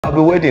I'll be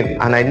wedding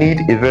and I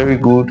need a very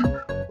good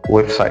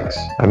website.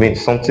 I mean,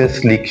 something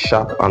sleek,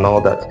 sharp, and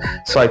all that.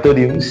 So I told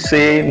him,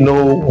 say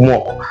no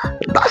more.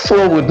 That's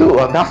what we do,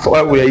 and that's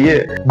why we're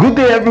here. Good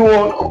day,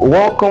 everyone.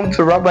 Welcome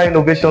to Rabbi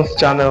Innovations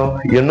channel,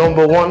 your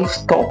number one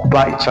stop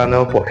by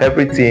channel for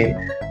everything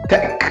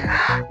tech.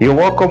 You're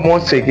welcome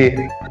once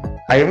again.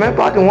 I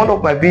remember in one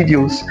of my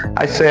videos,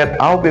 I said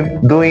I'll be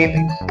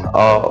doing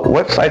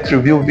website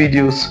review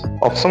videos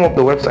of some of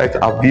the websites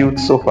I've built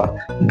so far.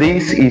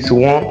 This is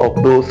one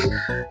of those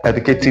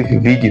educative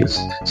videos.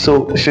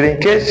 So should in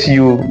case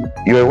you're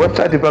a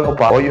website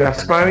developer or you're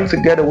aspiring to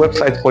get a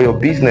website for your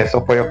business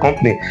or for your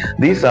company,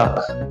 these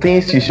are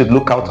things you should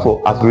look out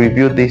for as we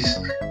review this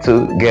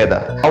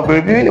together. I'll be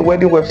reviewing a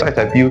wedding website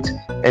I built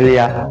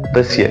earlier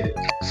this year.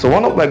 So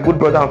one of my good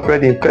brother and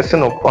friend in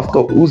person of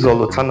Pastor Uzoh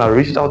Lotanna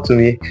reached out to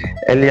me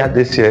earlier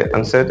this year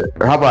and said,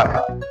 Rabbi,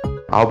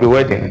 I'll be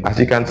wedding. As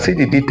you can see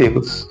the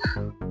details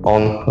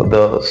on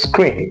the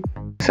screen.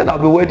 He said, I'll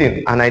be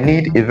wedding and I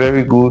need a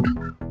very good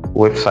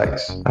website.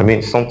 I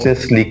mean, something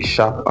sleek,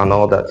 sharp, and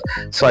all that.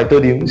 So I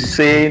told him,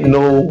 say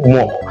no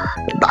more.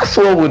 That's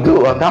what we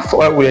do, and that's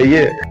why we're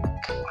here.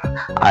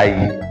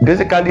 I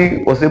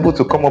basically was able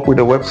to come up with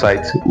a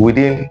website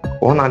within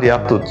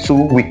 1.5 to 2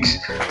 weeks,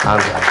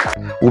 and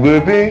we'll be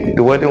reviewing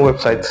the wedding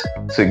website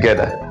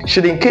together.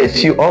 Should in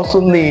case you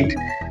also need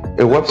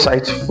a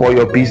website for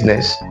your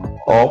business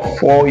or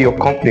for your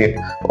company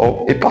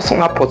or a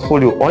personal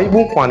portfolio or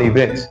even for an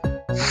event,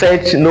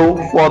 search no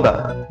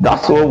further.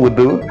 That's what we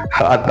do,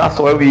 and that's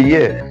why we're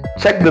here.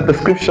 Check the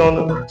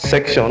description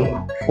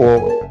section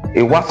for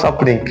a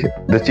WhatsApp link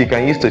that you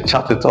can use to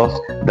chat with us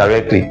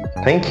directly.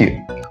 Thank you.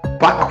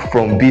 Back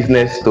from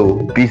business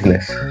to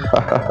business.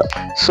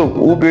 So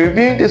we'll be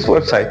reviewing this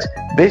website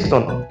based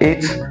on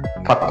 8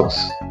 factors,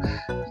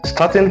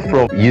 starting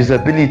from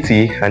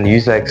usability and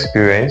user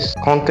experience,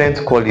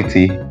 content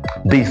quality,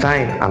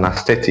 design and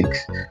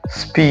aesthetics,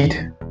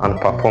 speed and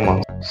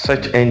performance,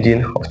 search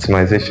engine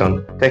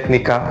optimization,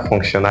 technical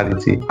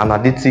functionality,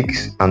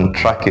 analytics and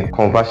tracking,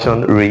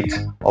 conversion rate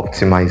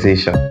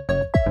optimization.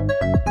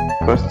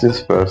 First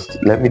things first,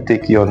 let me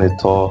take you on a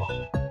tour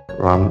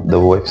around the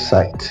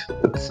website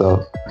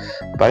itself.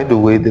 By the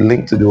way, the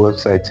link to the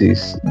website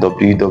is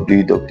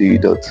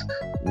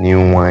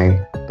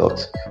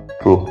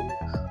www.Newwine.pro.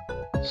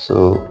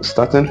 So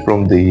starting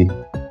from the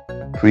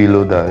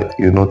preloader,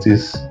 you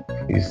notice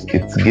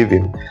it's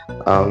given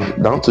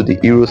down to the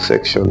hero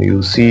section.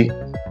 You see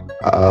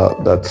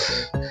that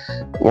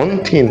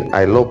one thing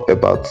I love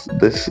about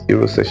this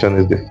hero section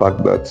is the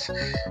fact that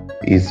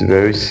it's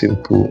very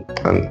simple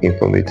and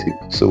informative.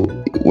 So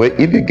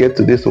if you get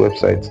to this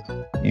website,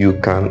 you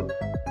can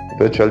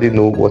virtually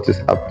know what is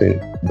happening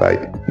by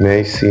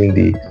merely seeing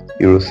the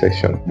hero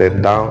section.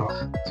 Then down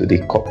to the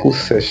couple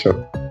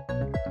section.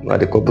 Now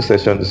the couple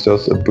section is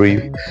just a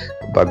brief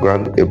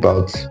background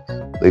about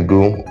the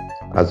groom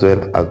as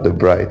well as the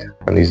bride,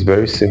 and it's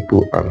very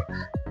simple and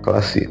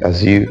classy,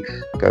 as you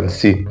can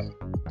see.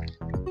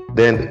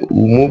 Then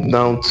we move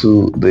down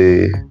to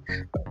the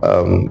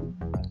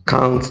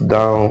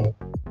countdown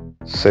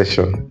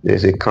session.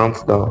 There's a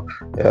countdown.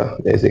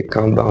 There's a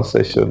countdown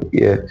session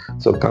here,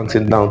 so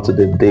counting down to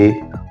the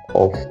day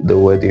of the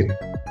wedding,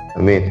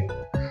 I mean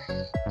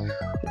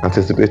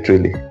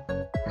anticipatorily.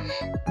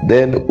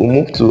 Then we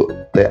move to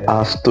the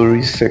our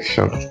story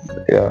section,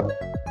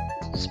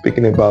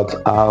 speaking about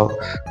how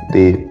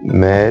they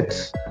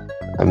met,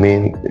 I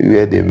mean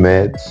where they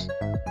met,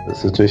 the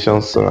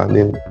situation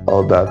surrounding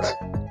all that,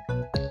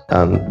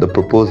 and the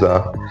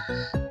proposal,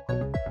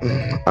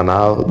 and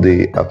how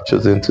they have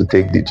chosen to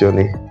take the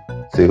journey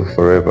till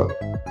forever.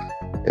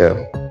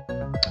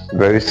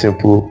 Very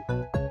simple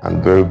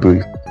and very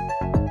brief.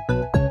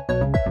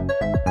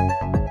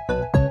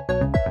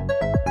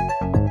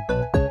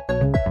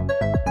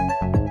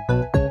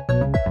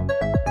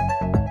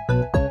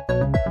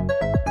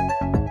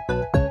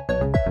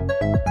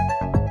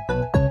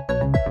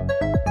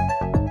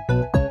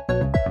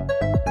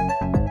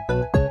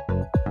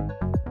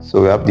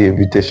 So we have the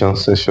invitation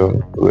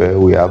session where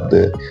we have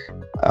the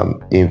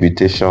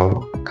invitation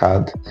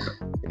card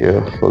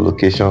for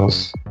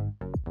locations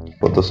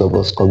for those of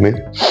us coming.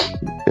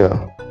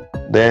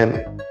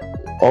 Then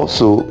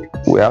also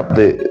we have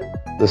the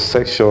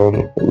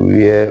section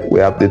where we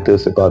have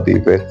details about the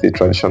event, the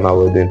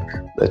traditional wedding,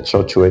 the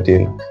church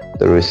wedding,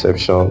 the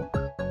reception,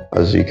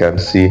 as you can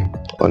see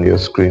on your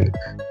screen.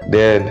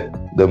 Then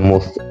the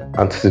most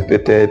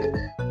anticipated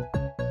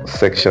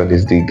section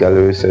is the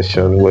gallery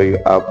section, where you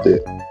have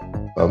the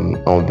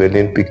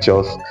unveiling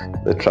pictures,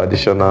 the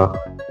traditional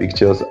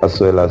pictures, as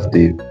well as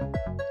the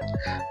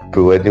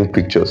pre-wedding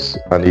pictures,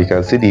 and you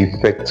can see the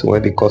effect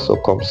when the cursor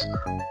comes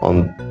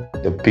on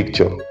the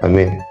picture. I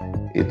mean,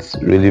 it's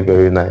really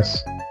very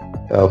nice.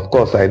 Of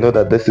course, I know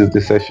that this is the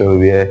section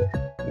where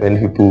many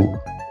people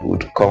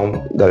would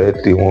come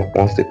directly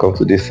once they come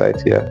to this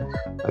site here.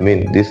 I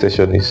mean, this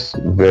session is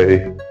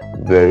very,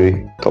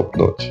 very top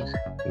notch,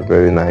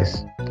 very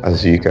nice,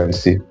 as you can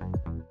see.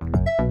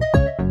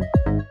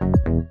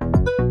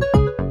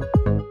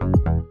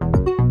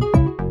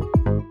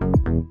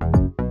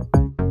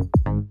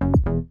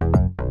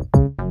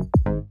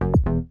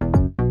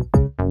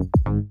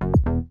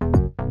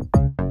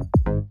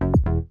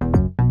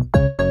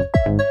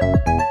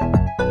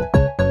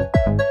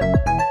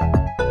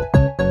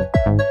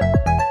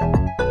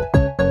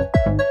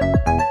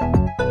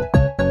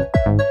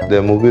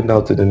 Then moving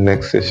now to the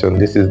next session,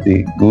 this is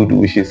the good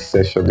wishes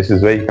session. This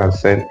is where you can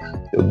send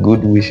your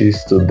good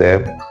wishes to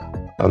them,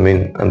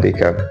 and they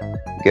can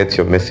get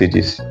your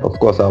messages. Of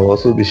course, I will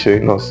also be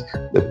showing us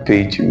the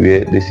page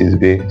where this is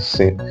being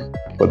seen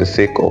for the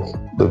sake of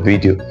the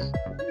video.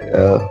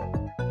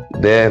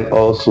 Then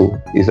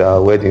also is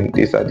our wedding.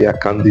 These are the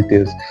account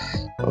details.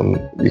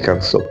 You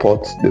can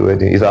support the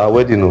wedding. It's our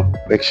wedding.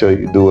 Make sure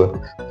you do it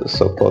to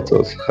support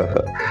us.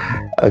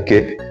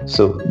 Okay,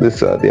 so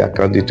these are the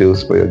account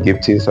details for your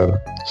giftings and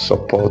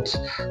support,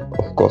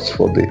 of course,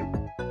 for the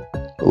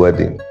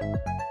wedding.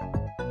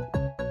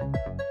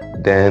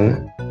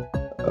 Then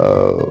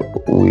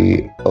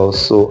we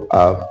also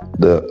have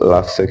the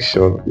last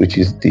section, which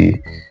is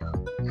the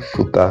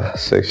footer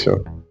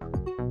section.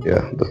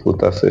 The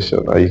footer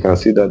section, and you can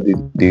see that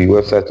the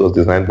website was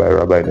designed by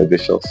Rabbi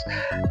Innovations.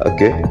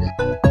 Okay,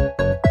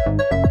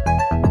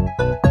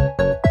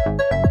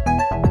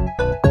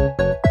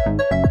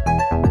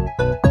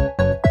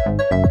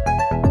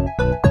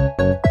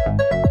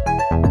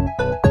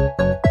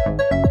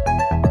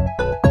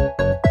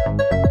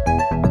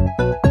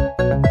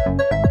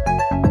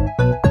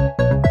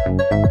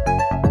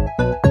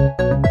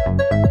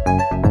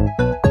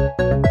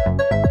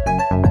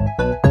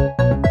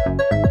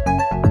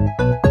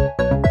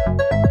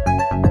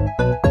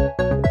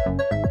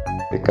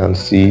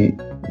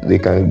 they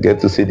can get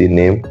to see the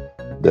name,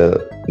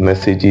 the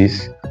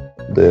messages,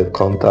 the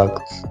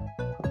contacts,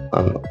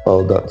 and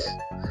all that.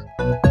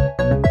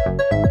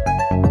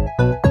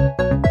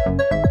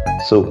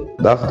 So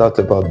that's that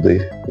about the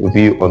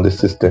view on the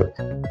system.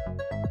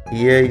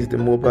 Here is the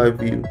mobile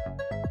view.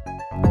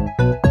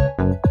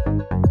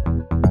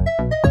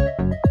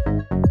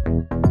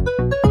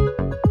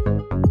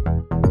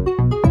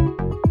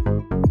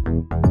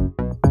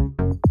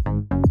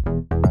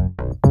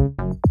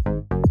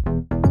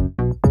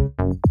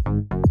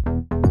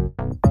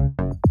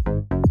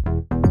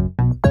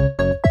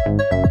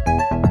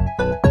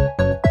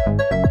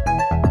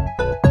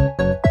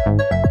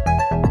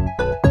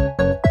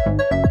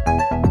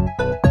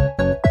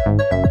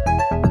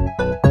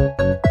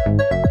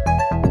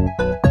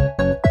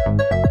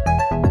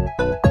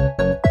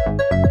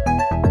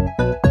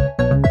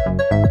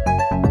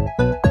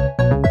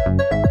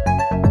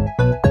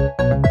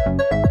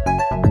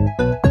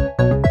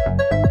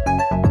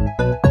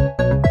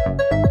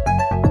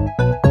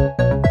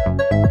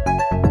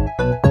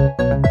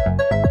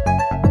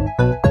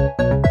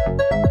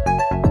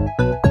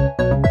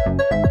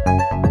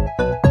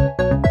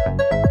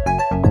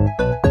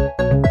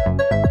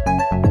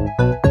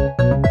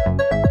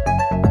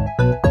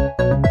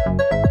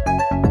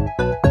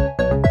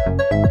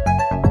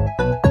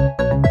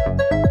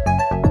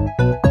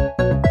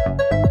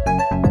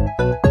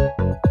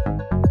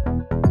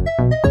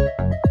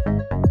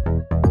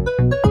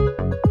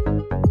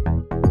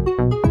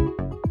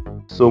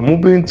 So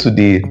moving to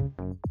the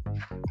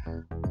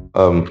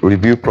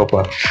review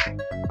proper,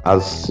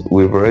 as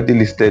we've already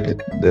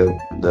listed the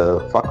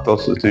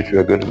factors with which we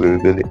are going to be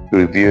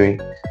reviewing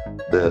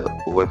the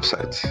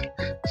website.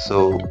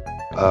 So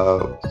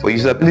for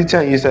usability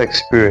and user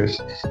experience,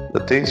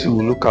 the things we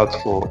will look out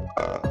for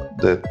are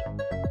the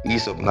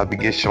ease of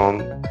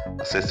navigation,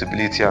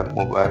 accessibility, and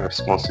mobile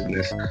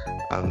responsiveness.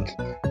 And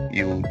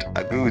you would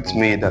agree with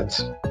me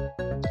that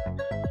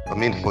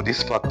for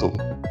this factor,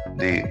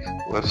 the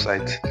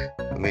website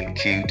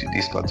killed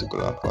this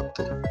particular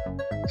factor.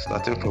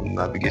 Starting from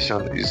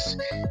navigation, is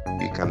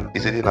you can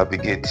easily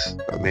navigate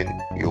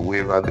your way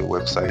around the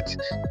website,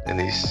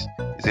 and it's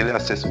easily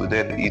accessible.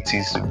 Then it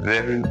is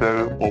very,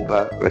 very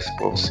mobile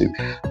responsive,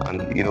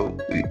 and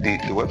the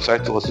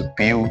website was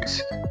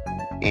built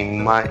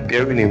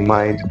bearing in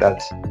mind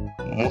that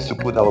most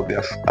people that will be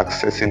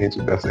accessing it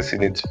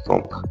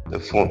from the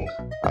phone.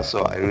 And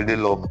so I really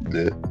love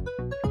the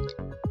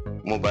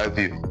mobile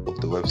view of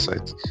the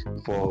website.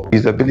 For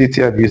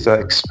usability and user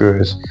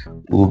experience,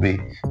 we'll be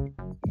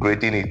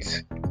grading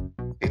it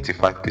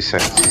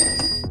 85%.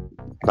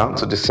 Down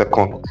to the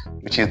second,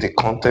 which is the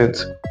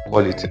content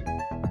quality.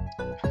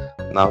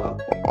 Now,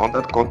 on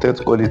that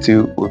content quality,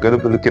 we're going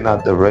to be looking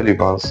at the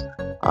relevance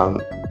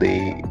and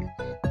the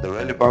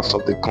relevance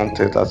of the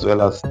content, as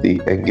well as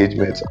the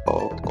engagement.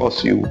 Of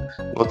course, you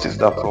notice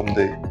that from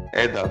the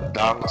header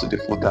down to the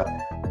footer,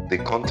 the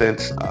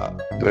contents are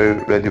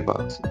very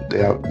relevant.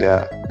 They are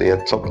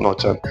top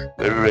notch and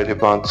very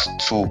relevant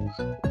to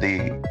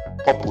the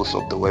purpose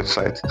of the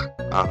website,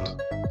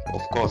 and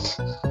of course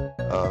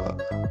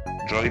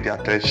drawing the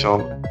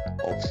attention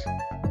of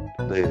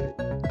the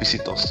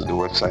visitors to the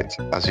website,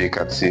 as you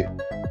can see.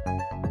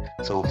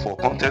 So for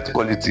content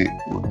quality,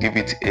 we'll give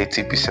it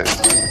 80%.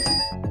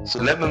 So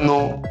let me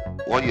know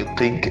what you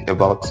think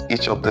about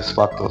each of these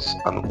factors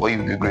and what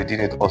you'll be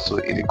grading it also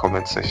in the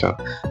comment section.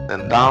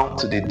 Then down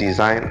to the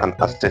design and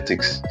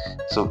aesthetics.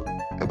 So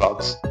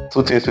about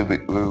two things we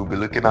will be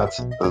looking at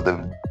is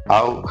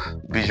how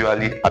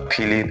visually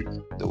appealing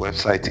the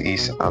website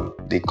is and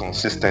the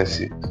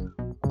consistency.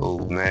 Oh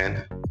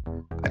man,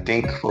 I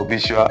think for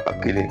visual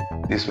appealing,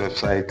 this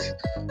website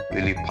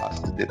really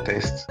passed the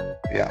test.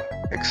 Yeah,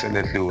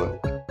 excellently well.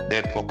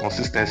 Then for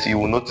consistency, you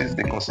will notice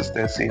the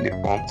consistency in the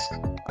fonts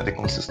and the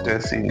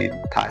consistency in the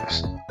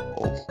types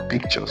of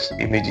pictures,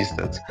 images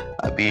that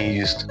are being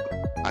used,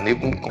 and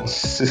even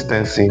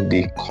consistency in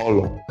the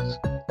color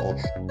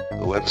of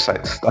the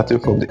website, starting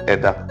from the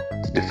header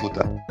to the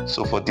footer.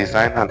 So for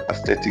design and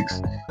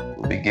aesthetics,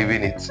 we'll be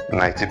giving it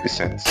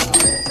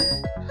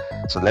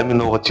 90%. So let me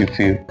know what you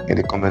feel in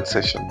the comment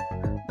section.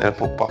 Then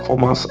for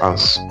performance and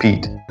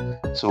speed,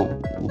 so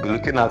we'll be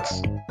looking at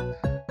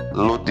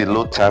the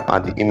load time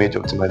and the image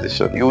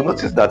optimization. You will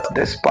notice that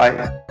despite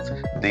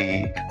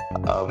the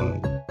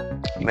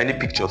many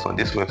pictures on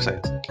this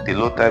website, the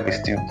load time is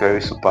still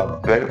very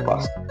superb, very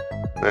fast,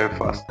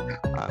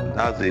 and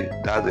that's a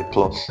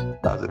plus.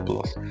 That's a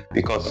plus,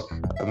 because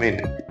I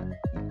mean,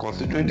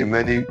 considering the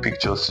many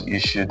pictures, you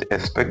should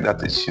expect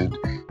that it should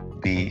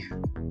be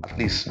at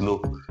least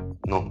slow.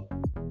 No,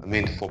 I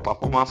mean, for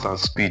performance and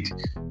speed,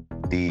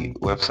 the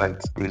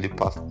website really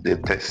passed the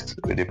test.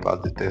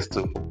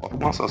 So for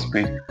performance and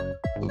speed,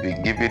 we'll be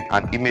giving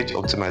an image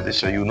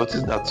optimization. You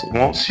notice that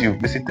once you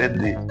visited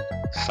the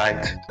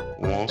site,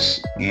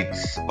 once it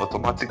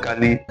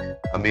automatically,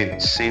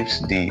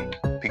 saves the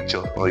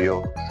picture or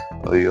your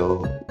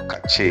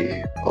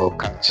cache or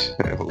catch,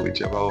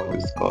 whichever one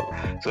is called.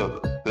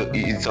 So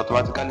it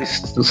automatically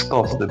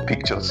stores the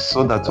pictures,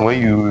 so that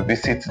when you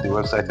visit the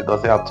website, it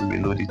doesn't have to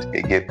reload it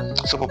again.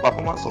 So for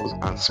performance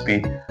and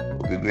speed,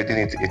 we'll be grading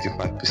it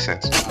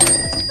 85%.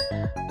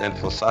 Then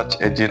for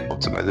search engine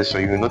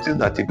optimization, you will notice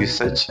that if you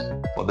search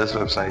for this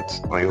website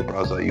on your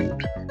browser, you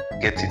would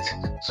get it.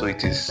 So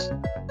it is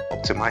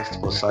optimized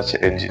for search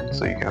engine,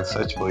 so you can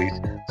search for it.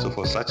 So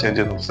for search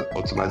engine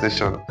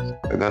optimization,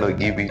 we're going to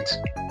give it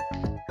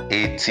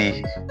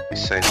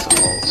 80%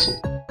 also.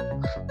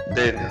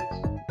 Then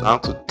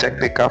down to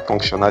technical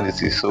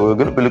functionality, so we're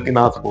going to be looking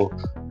out for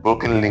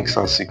broken links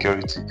and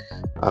security.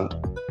 And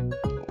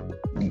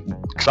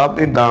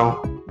traveling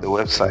down the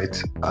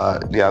website,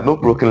 there are no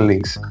broken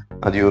links,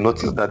 and you'll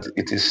notice that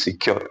it is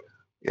secured.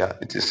 Yeah,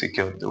 it is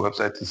secured. The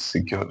website is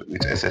secured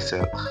with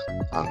SSL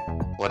and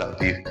what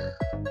have you.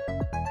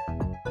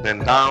 Then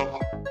down,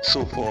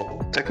 so for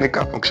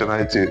technical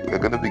functionality, we're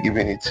going to be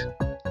giving it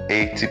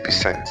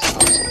 80%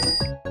 also.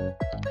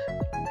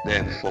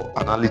 Then for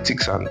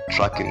analytics and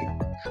tracking,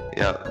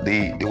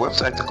 the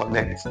website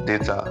collects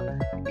data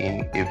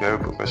in a very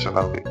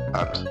professional way,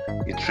 and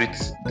it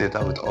treats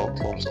data with all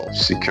forms of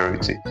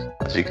security,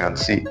 as you can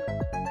see.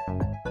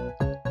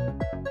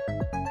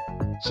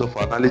 So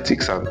for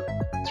analytics and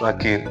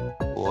tracking,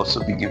 we'll also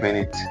be giving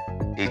it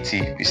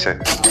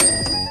 80%.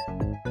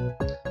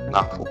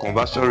 Now for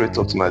conversion rate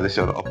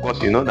optimization, of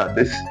course, you know that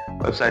this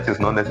website is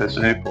not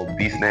necessarily for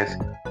business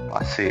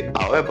per se.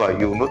 However,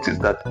 you'll notice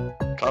that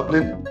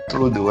traveling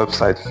through the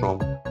website from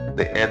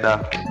the header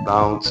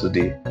down to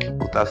the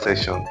footer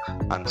section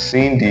and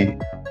seeing the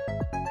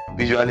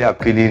visually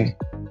appealing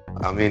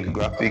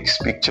graphics,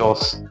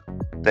 pictures,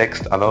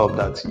 text and all of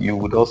that, you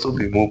would also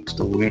be moved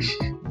to wish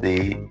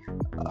the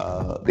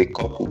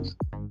couple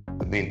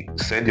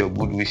send your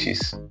good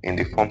wishes in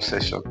the form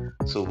section.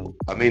 So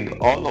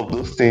all of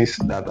those things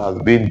that has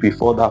been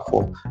before that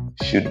form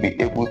should be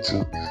able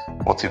to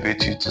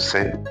motivate you to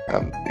send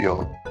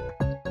your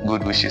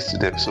good wishes to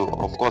them. So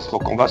of course, for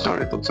conversion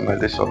rate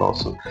optimization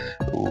also,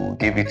 we'll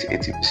give it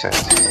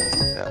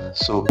 80%.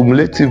 So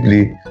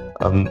cumulatively,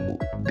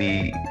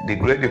 the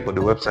grading for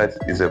the website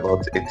is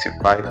about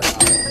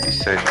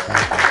 85%,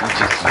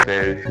 which is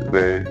very,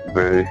 very,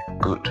 very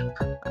good.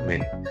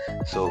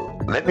 So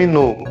let me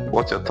know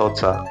what your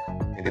thoughts are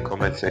in the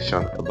comment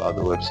section about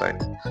the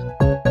website.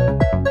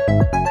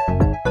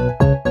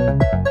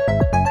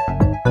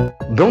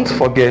 Don't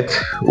forget,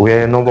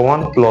 we're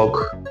 #1 blog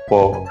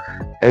for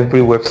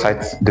every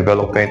website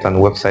development and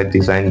website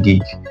design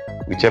gig.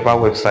 Whichever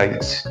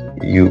website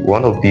you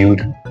want to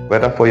build,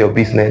 whether for your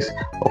business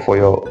or for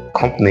your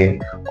company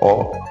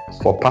or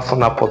for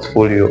personal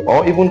portfolio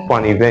or even for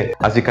an event.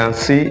 As you can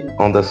see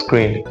on the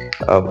screen,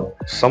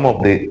 some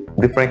of the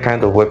different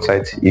kind of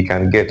websites you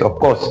can get. Of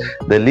course,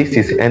 the list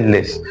is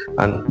endless,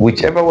 and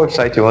whichever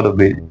website you want to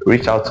be,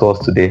 reach out to us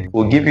today.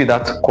 We'll give you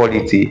that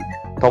quality,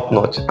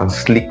 top-notch and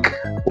sleek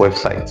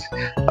website.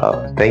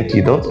 Thank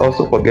you. Don't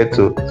also forget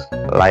to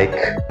like,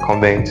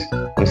 comment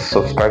and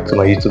subscribe to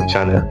my YouTube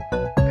channel.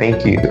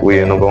 Thank you.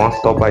 We're your #1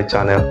 stop by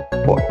channel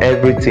for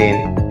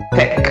everything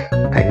tech.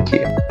 Thank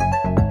you.